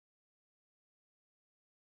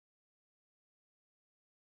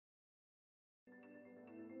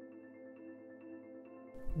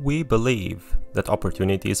We believe that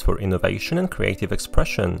opportunities for innovation and creative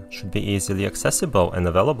expression should be easily accessible and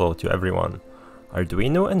available to everyone.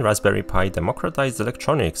 Arduino and Raspberry Pi democratized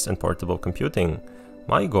electronics and portable computing.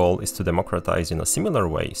 My goal is to democratize in a similar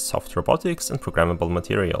way soft robotics and programmable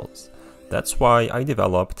materials. That's why I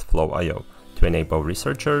developed FlowIO, to enable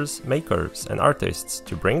researchers, makers, and artists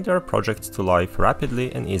to bring their projects to life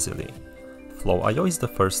rapidly and easily. FlowIO is the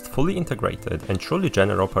first fully integrated and truly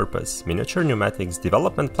general-purpose miniature pneumatics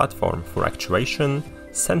development platform for actuation,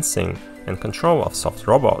 sensing, and control of soft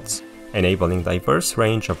robots, enabling diverse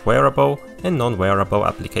range of wearable and non-wearable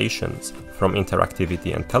applications, from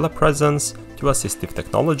interactivity and telepresence to assistive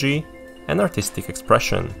technology and artistic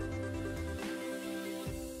expression.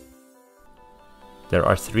 There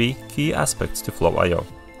are three key aspects to FlowIO: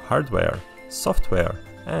 hardware, software,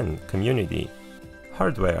 and community.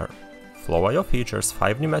 Hardware. FlowIO features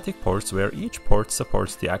 5 pneumatic ports where each port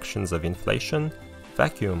supports the actions of inflation,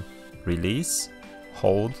 vacuum, release,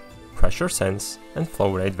 hold, pressure sense, and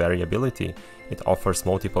flow rate variability. It offers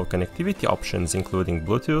multiple connectivity options including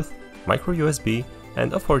Bluetooth, micro USB,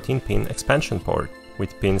 and a 14-pin expansion port,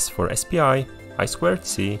 with pins for SPI,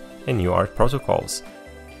 I2C, and UART protocols.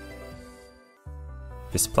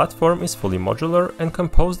 This platform is fully modular and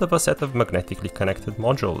composed of a set of magnetically connected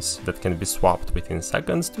modules that can be swapped within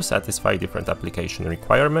seconds to satisfy different application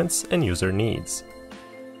requirements and user needs.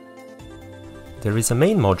 There is a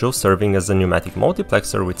main module serving as a pneumatic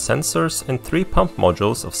multiplexer with sensors and 3 pump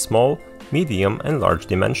modules of small, medium, and large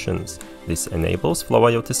dimensions. This enables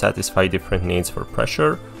FlowIO to satisfy different needs for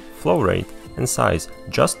pressure, flow rate, and size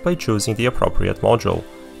just by choosing the appropriate module.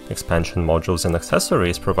 Expansion modules and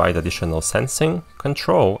accessories provide additional sensing,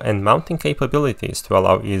 control, and mounting capabilities to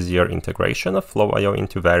allow easier integration of FlowIO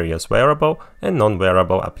into various wearable and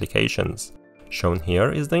non-wearable applications. Shown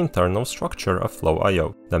here is the internal structure of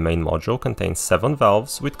FlowIO. The main module contains 7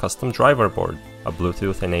 valves with custom driver board, a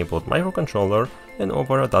Bluetooth-enabled microcontroller, and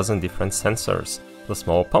over a dozen different sensors. The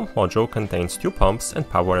small pump module contains 2 pumps and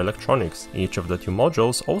power electronics. Each of the 2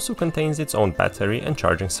 modules also contains its own battery and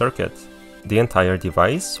charging circuit. The entire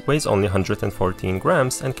device weighs only 114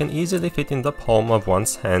 grams and can easily fit in the palm of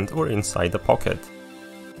one's hand or inside a pocket.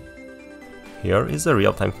 Here is a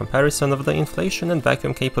real-time comparison of the inflation and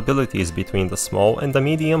vacuum capabilities between the small and the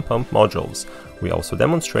medium pump modules. We also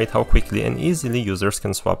demonstrate how quickly and easily users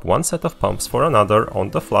can swap one set of pumps for another on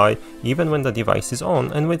the fly, even when the device is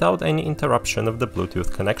on and without any interruption of the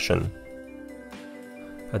Bluetooth connection.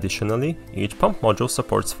 Additionally, each pump module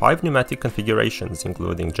supports 5 pneumatic configurations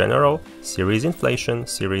including general, series inflation,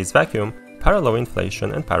 series vacuum, parallel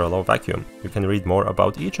inflation, and parallel vacuum. You can read more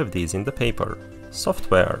about each of these in the paper.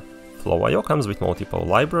 Software. FlowIO comes with multiple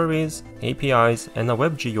libraries, APIs, and a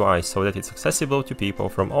web-GUI so that it's accessible to people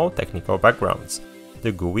from all technical backgrounds.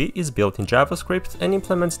 The GUI is built in JavaScript and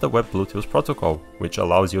implements the Web Bluetooth protocol, which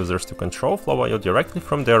allows users to control FlowIO directly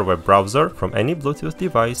from their web browser from any Bluetooth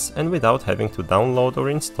device and without having to download or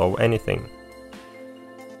install anything.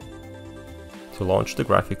 To launch the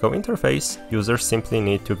graphical interface, users simply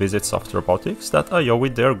need to visit softrobotics.io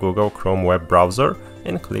with their Google Chrome web browser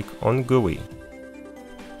and click on GUI.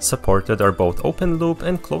 Supported are both open-loop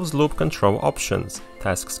and closed-loop control options.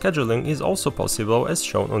 Task scheduling is also possible as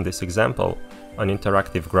shown on this example. An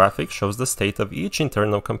interactive graphic shows the state of each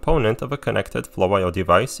internal component of a connected FlowIO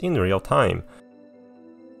device in real time.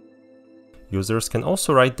 Users can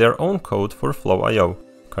also write their own code for FlowIO.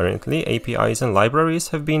 Currently, APIs and libraries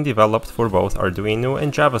have been developed for both Arduino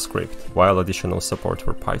and JavaScript, while additional support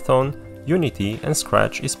for Python, Unity, and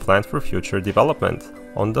Scratch is planned for future development.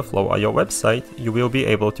 On the FlowIO website, you will be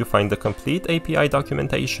able to find the complete API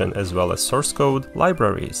documentation as well as source code,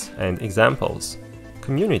 libraries, and examples.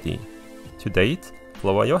 Community. To date,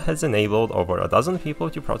 FlowIO has enabled over a dozen people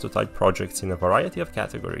to prototype projects in a variety of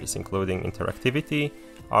categories, including interactivity,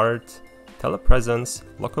 art, telepresence,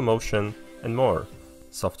 locomotion, and more.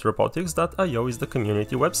 Softrobotics.io is the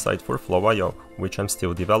community website for FlowIO, which I'm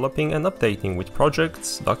still developing and updating with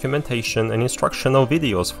projects, documentation, and instructional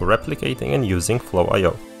videos for replicating and using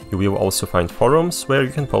FlowIO. You will also find forums where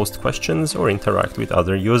you can post questions or interact with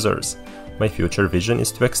other users. My future vision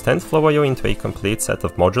is to extend FlowIO into a complete set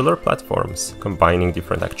of modular platforms, combining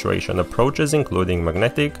different actuation approaches including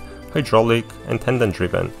magnetic, hydraulic, and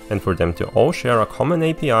tendon-driven, and for them to all share a common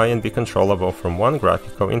API and be controllable from one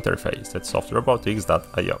graphical interface at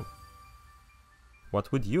softrobotics.io.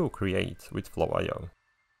 What would you create with FlowIO?